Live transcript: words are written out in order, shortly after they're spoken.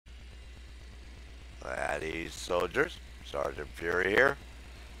Steady, soldiers. Sergeant Fury here.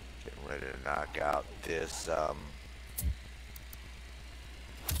 Getting ready to knock out this,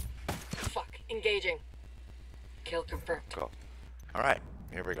 Fuck. Engaging. Kill confirmed. Cool. Alright,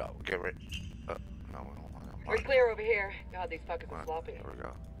 here we go. Get ready. No, we don't want to. We're clear over here. God, these fuckers are sloppy. Here we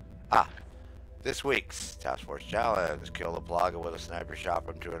go. This week's Task Force Challenge, kill the Plaga with a sniper shot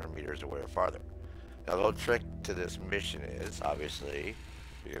from 200 meters away or farther. Now, the little trick to this mission is, obviously,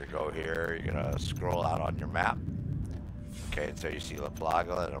 you're going to go here, you're going to scroll out on your map. Okay, and so you see La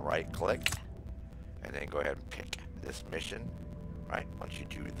Plaga and a right click, and then go ahead and pick this mission, right? Once you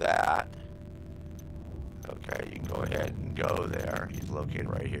do that, okay, you can go ahead and go there. He's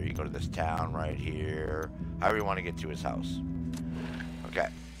located right here. You go to this town right here, however you want to get to his house. Okay,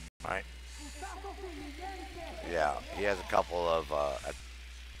 all right. Yeah, he has a couple of,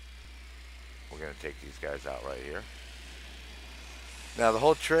 we're going to take these guys out right here. Now, the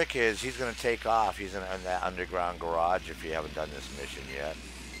whole trick is he's going to take off. He's in that underground garage if you haven't done this mission yet.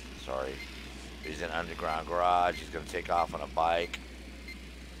 Sorry. He's in an underground garage. He's going to take off on a bike.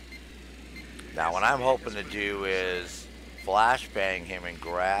 Now, what I'm hoping to do is flashbang him and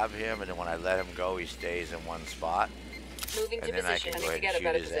grab him, and then when I let him go, he stays in one spot. Moving to and then position. I can go ahead and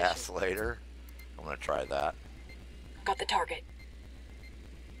shoot his ass later. I'm going to try that. Got the target.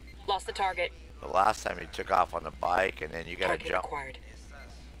 Lost the target. The last time he took off on the bike, and then you got to jump. Acquired.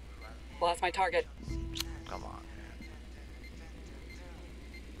 Lost my target. Come on, man.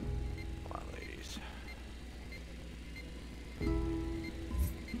 Come on, ladies.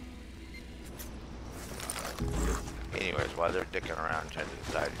 Anyways, while they're dicking around trying to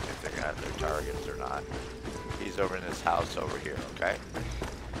decide if they're going to have their targets or not, he's over in this house over here, okay?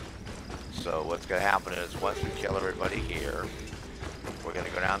 So what's going to happen is once we kill everybody here, we're going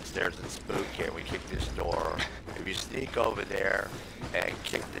to go downstairs and spook him. We kick this door. If you sneak over there and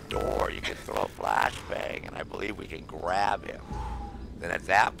kick the door, you can throw a flashbang, and I believe we can grab him. Then at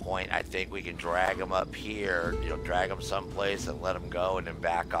that point, I think we can drag him up here, you know, drag him someplace and let him go, and then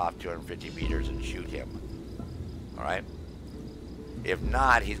back off 250 meters and shoot him. All right? If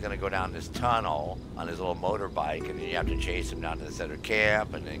not, he's going to go down this tunnel on his little motorbike, and then you have to chase him down to the center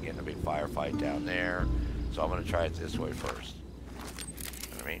camp and then get in a big firefight down there. So I'm going to try it this way first.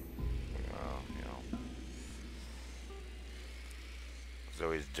 You know what I mean? You know. There's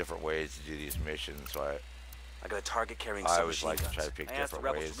always different ways to do these missions, so I got a target carrying I some always machine like to guns. try to pick I asked the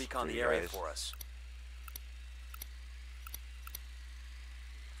different rebels ways to recon for the you area guys. for us.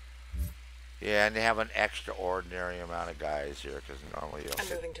 Yeah, and they have an extraordinary amount of guys here because normally you don't.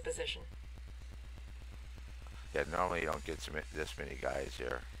 I'm moving to position. Yeah, normally you don't get this many guys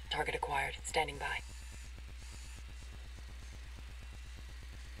here. Target acquired. Standing by.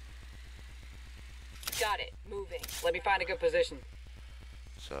 Got it. Moving. Let me find a good position.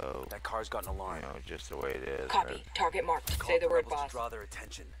 So That car's got an alarm. you know, just the way it is. Copy. Right? Target marked. Call Say the word, rebels boss. to draw their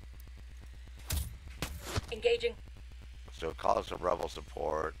attention. Engaging. So call us a rebel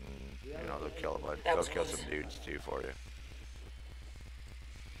support, and you know they'll kill a bunch. That They'll was kill close. some dudes too for you.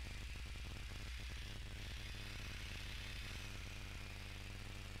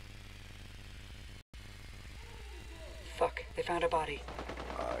 Fuck. They found a body.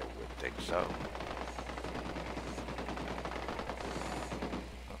 I would think so.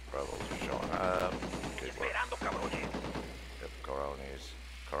 Rebels are showing up. Good work. Yep,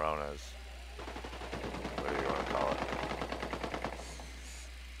 Coronas. What do you want to call it?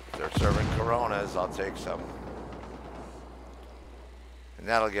 If they're serving Coronas, I'll take some. And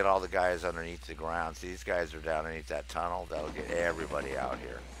that'll get all the guys underneath the ground. See, these guys are down underneath that tunnel. That'll get everybody out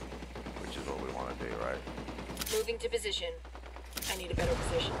here, which is what we want to do, right? Moving to position. I need a better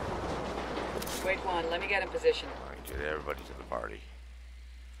position. Wait, Juan. Let me get in position. All right, get everybody to the party.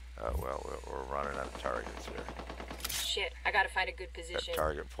 Well, we're running out of targets here. Shit. I gotta find a good position.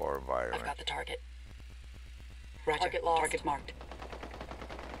 Target poor environment. I've got the target. Roger. Target lost. Target marked.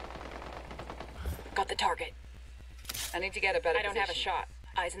 Got the target. I need to get a better position. I don't have a shot.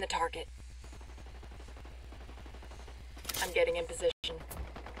 Eyes in the target. I'm getting in position.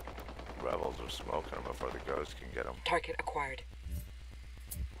 Rebels are smoking them before the ghost can get them. Target acquired.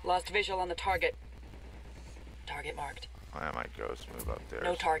 Lost visual on the target. Target marked. Why might ghost move up there?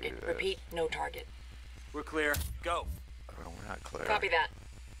 No so target. do this. Repeat, no target. We're clear. Go. Oh, we're not clear. Copy that.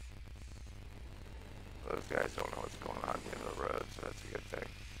 Those guys don't know what's going on at the end of the road, so that's a good thing.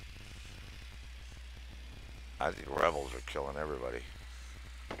 I think rebels are killing everybody.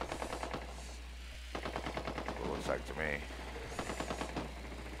 It looks like to me.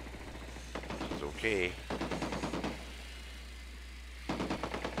 Which is okay.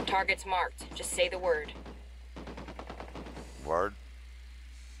 Target's marked. Just say the word. Word?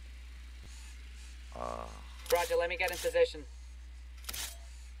 Roger, let me get in position.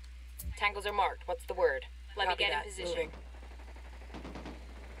 Tangles are marked. What's the word? Let me Copy get in that. position. Moving.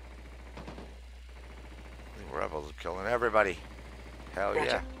 The rebels are killing everybody. Hell Roger.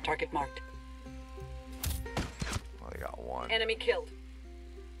 yeah. Target marked. Well, they got one. Enemy killed.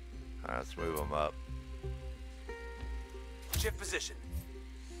 All right, let's move them up. Shift position.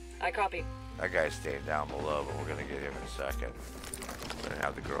 I copy. That guy's staying down below, but we're gonna get him in a second. We're gonna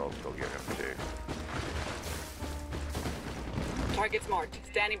have the girls go get him too. Target's marked.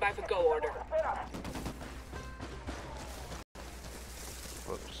 Standing by for go order.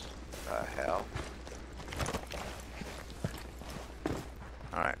 Whoops. The hell?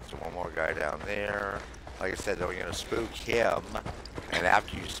 Alright, so one more guy down there. Like I said, then we're gonna spook him. And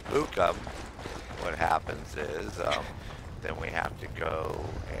after you spook him, what happens is, then we have to go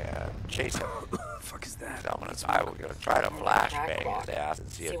and chase him. The fuck is that? So we're gonna try to flashbang his ass and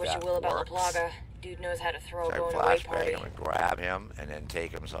see if what that you will about works. Plaga. Dude knows how to throw a So going I away flashbang party. him and grab him and then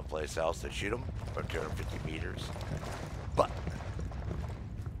take him someplace else to shoot him from 250 meters. But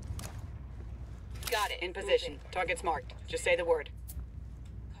Got it. In position. Target's marked. Just say the word.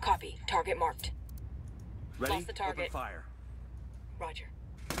 Copy. Target marked. Ready? Lost the target. Open fire. Roger.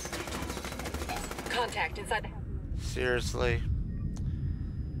 Contact inside the house. seriously,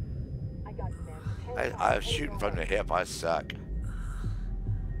 I got you, man. I was shooting from the hip. I suck.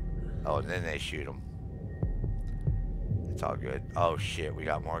 Oh, and then they shoot him. It's all good. Oh shit, we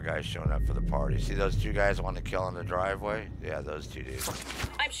got more guys showing up for the party. See those two guys I want to kill in the driveway? Yeah, those two dudes.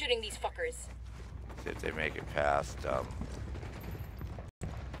 I'm shooting these fuckers. See if they make it past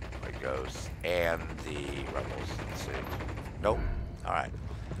my ghosts and the rebels. Let's see. Nope. All right.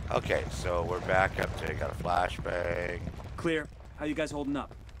 Okay, so we're back up to got a flashbang. Clear. How you guys holding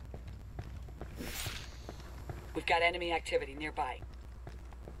up? We've got enemy activity nearby.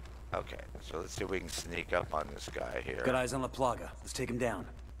 Okay, so let's see if we can sneak up on this guy here. Got eyes on La Plaga. Let's take him down.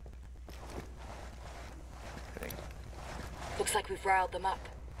 I think. Looks like we've riled them up.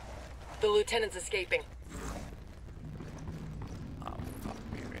 The lieutenant's escaping. Oh, fuck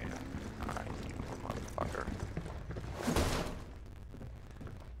me, man. Alright, you motherfucker.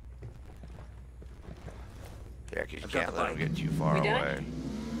 Yeah, 'cause you I've got can't the let him bike. get too far We done it? away.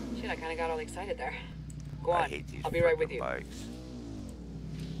 Shit, I kind of got all excited there. Go I on. hate these I'll be right with frickin' you. bikes.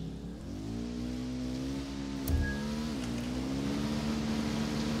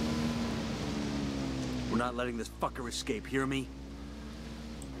 We're not letting this fucker escape, hear me?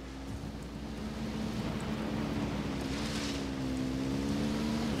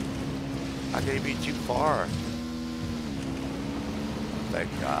 How can he be too far? Thank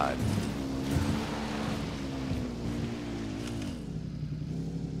God.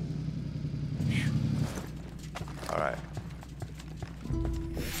 All right.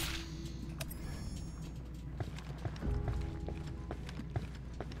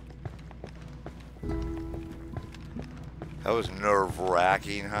 That was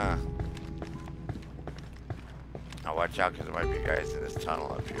nerve-wracking, huh? Now watch out, because there might be guys in this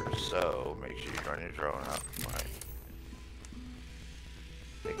tunnel up here, so make sure you run your drone up. Right.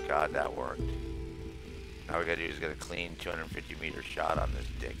 Thank God that worked. Now we gotta do is get a clean 250-meter shot on this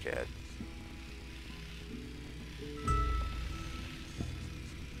dickhead.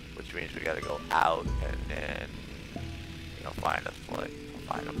 Which means we gotta go out and then, you know, find a place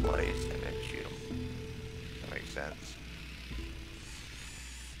and then shoot him. That makes sense.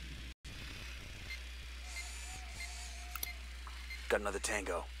 Got another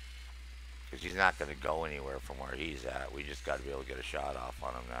tango. Because he's not going to go anywhere from where he's at. We just got to be able to get a shot off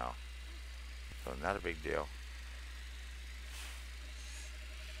on him now. So not a big deal.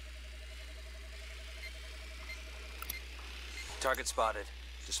 Target spotted.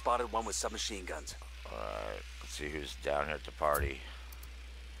 Just spotted one with submachine guns. Alright, let's see who's down here at the party.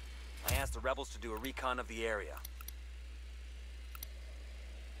 I asked the rebels to do a recon of the area.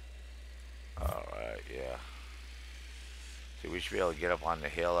 Alright, yeah. See, we should be able to get up on the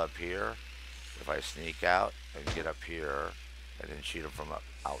hill up here. If I sneak out and get up here and then shoot him from up,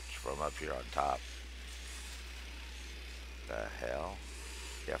 from up here on top. The hell?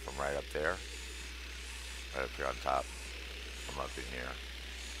 Yeah, from right up there. Right up here on top. From up in here.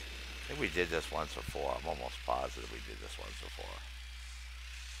 I think we did this once before. I'm almost positive we did this once before.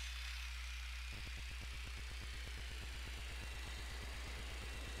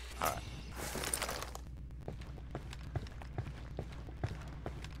 Alright.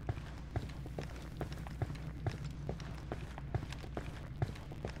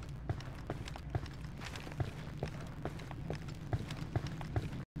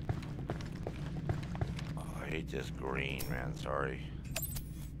 Oh, I hate this green, man. Sorry.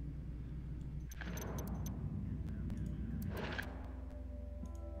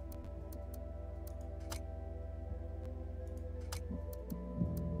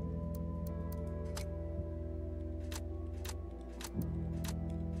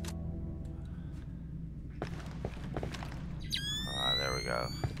 go.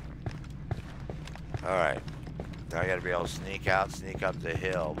 Alright. Now I gotta be able to sneak out, sneak up the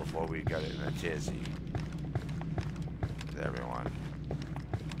hill before we get in a tizzy. With everyone.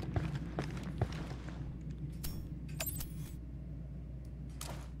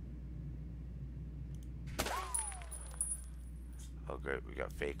 Oh great, we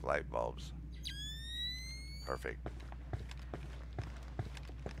got fake light bulbs. Perfect.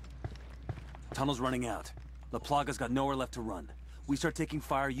 Tunnel's running out. The Plaga's got nowhere left to run. We start taking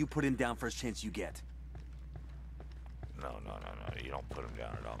fire, you put him down first chance you get. No. You don't put him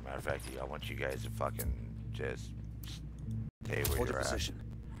down at all. Matter of fact, I want you guys to fucking just stay where Hold you're your at. position.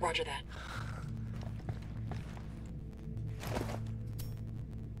 Roger that.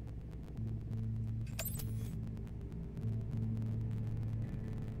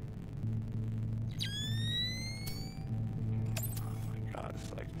 Oh my god,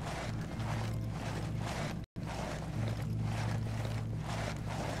 it's like...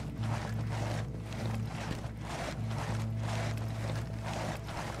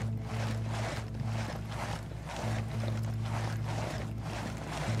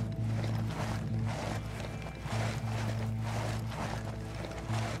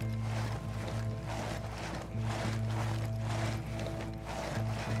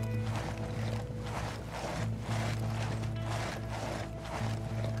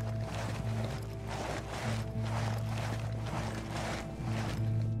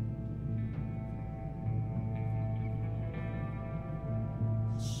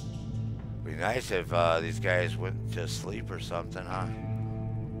 Be nice if these guys went to sleep or something, huh?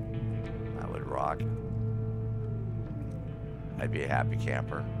 That would rock. I'd be a happy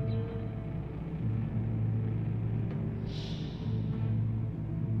camper.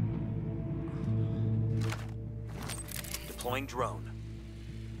 Deploying drone.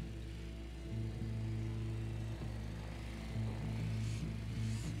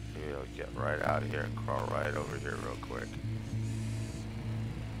 Maybe I'll get right out here and crawl right over here real quick.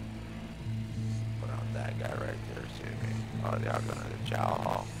 Put on that guy right there, see me. Oh, they are going to the chow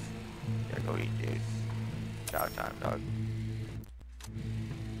hall. Yeah, go eat, dude. Chow time, dog.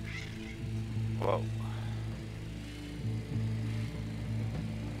 Whoa.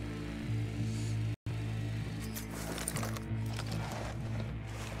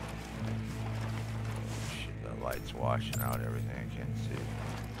 Shit, the light's washing out everything I can't see.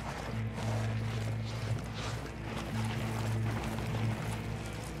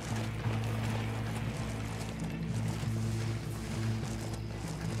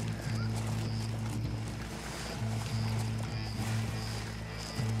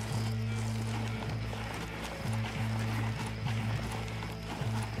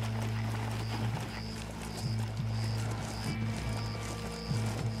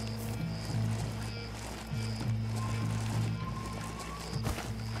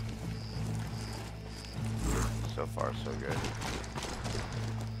 So far, so good.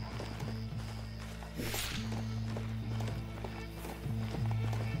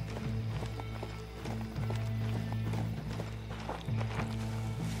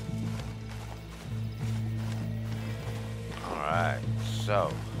 Alright,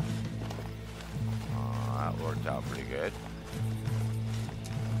 so that worked out pretty good.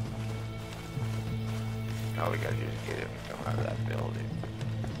 All we gotta do is get him to come out of that building.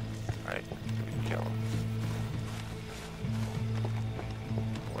 Right? So we can kill him.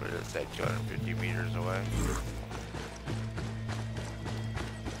 What did it say? 250 meters away?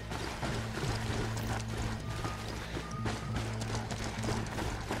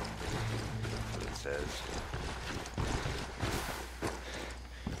 That's what it says.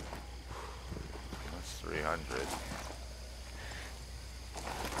 That's 300.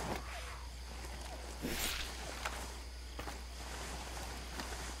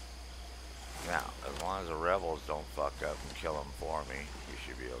 Now, as long as the rebels don't fuck up and kill him for me, we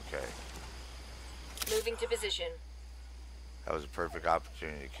should be okay. Moving to position. That was a perfect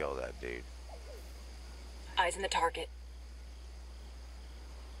opportunity to kill that dude. Eyes on the target.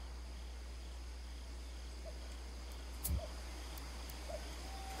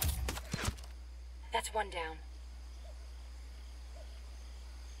 That's one down.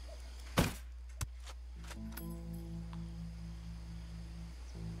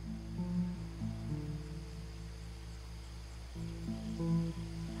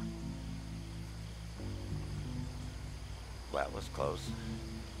 That was close.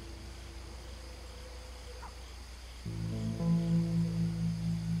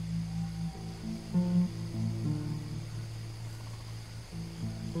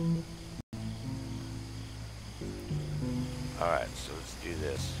 Alright, so let's do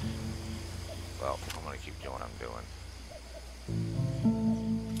this. Well, I'm gonna keep doing what I'm doing.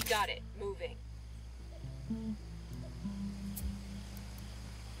 Got it. Moving.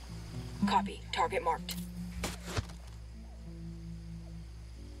 Copy. Target marked.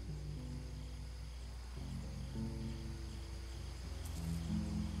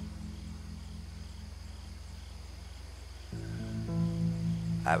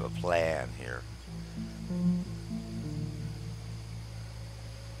 I have a plan here.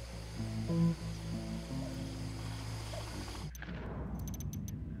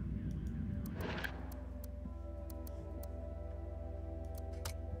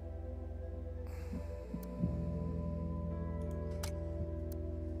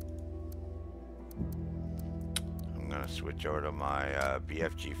 I'm gonna switch over to my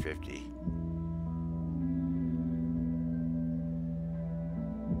BFG 50.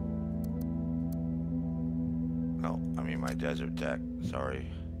 Oh, I mean my Desert Tech,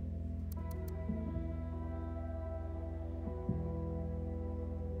 sorry.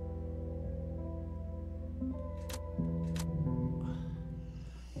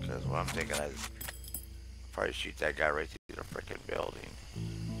 Because what I'm thinking is probably shoot that guy right through the frickin' building.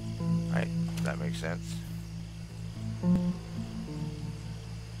 Right? Does that make sense?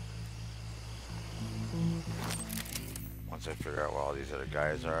 Once I figure out where all these other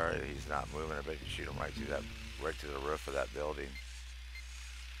guys are, he's not moving, I bet you shoot him right through that, right through the roof of that building.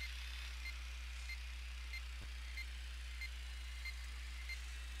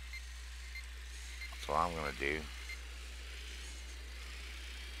 That's what I'm gonna do.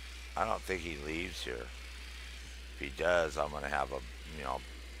 I don't think he leaves here. If he does, I'm gonna have a, you know,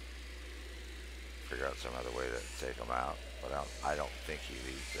 figure out some other way to take him out. But I don't think he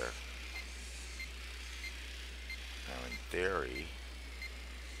leaves there. Now, in theory,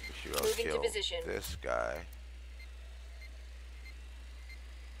 we should go Moving to kill position. this guy.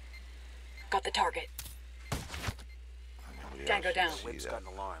 Got the target. Nobody Tango else down. can see Whip's that. got an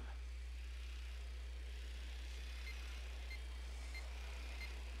alarm.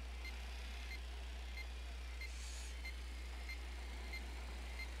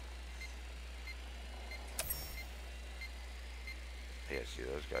 Yeah, see,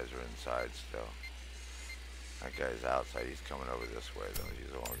 those guys are inside still. That guy's outside. He's coming over this way, though.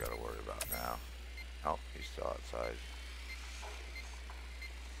 He's the one we got to worry about now. Oh, he's still outside.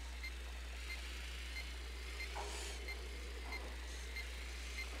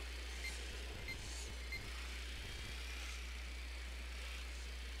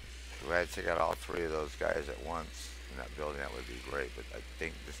 If we had to take out all three of those guys at once in that building, that would be great. But I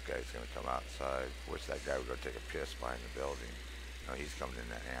think this guy's going to come outside. Wish that guy would go take a piss behind the building. No, he's coming in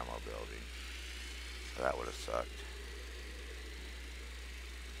that ammo building. So that would have sucked.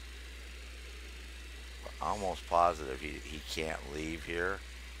 But I'm almost positive he can't leave here.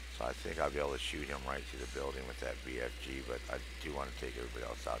 So I think I'll be able to shoot him right through the building with that BFG. But I do want to take everybody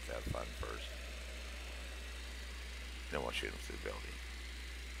else out to have fun first. Then we'll shoot him through the building.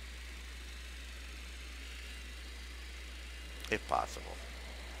 If possible.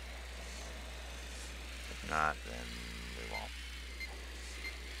 If not, then we won't.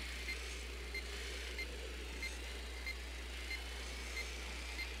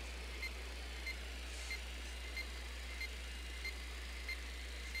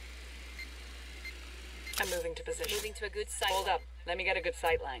 I'm moving to position. Moving to a good site. Hold up. Let me get a good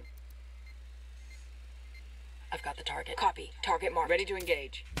sight line. I've got the target. Copy. Target marked. Ready to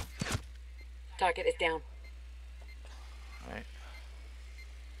engage. Target is down. Right.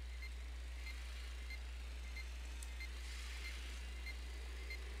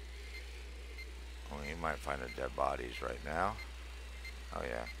 Well, you might find the dead bodies right now. Oh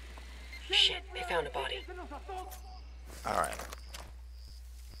yeah. Shit, they found a body. All right.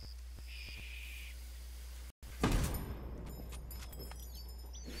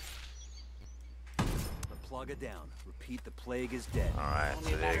 Plaga down. Repeat, the plague is dead. All right.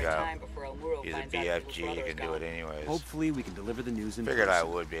 Only So a there matter you of go. time before El Muro He's a finds out that his BFG. brother You is can do it gone. anyways. Hopefully, we can deliver the news in Figured I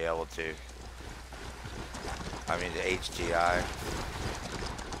person. would be able to. I mean, the HTI.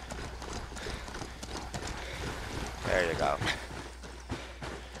 There you go.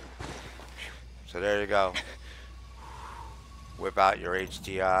 So there you go. Whip out your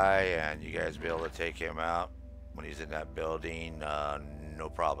HTI and you guys be able to take him out when he's in that building. No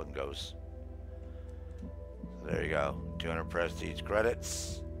problem, Ghost. So there you go. 200 prestige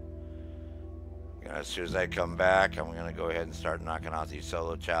credits. As soon as I come back, I'm going to go ahead and start knocking out these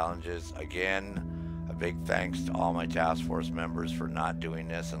solo challenges. Again, a big thanks to all my task force members for not doing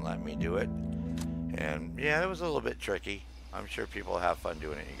this and letting me do it. And yeah, it was a little bit tricky. I'm sure people have fun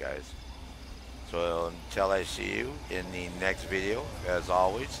doing it, you guys. So until I see you in the next video, as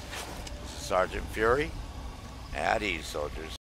always, this is Sergeant Fury. At ease, soldiers.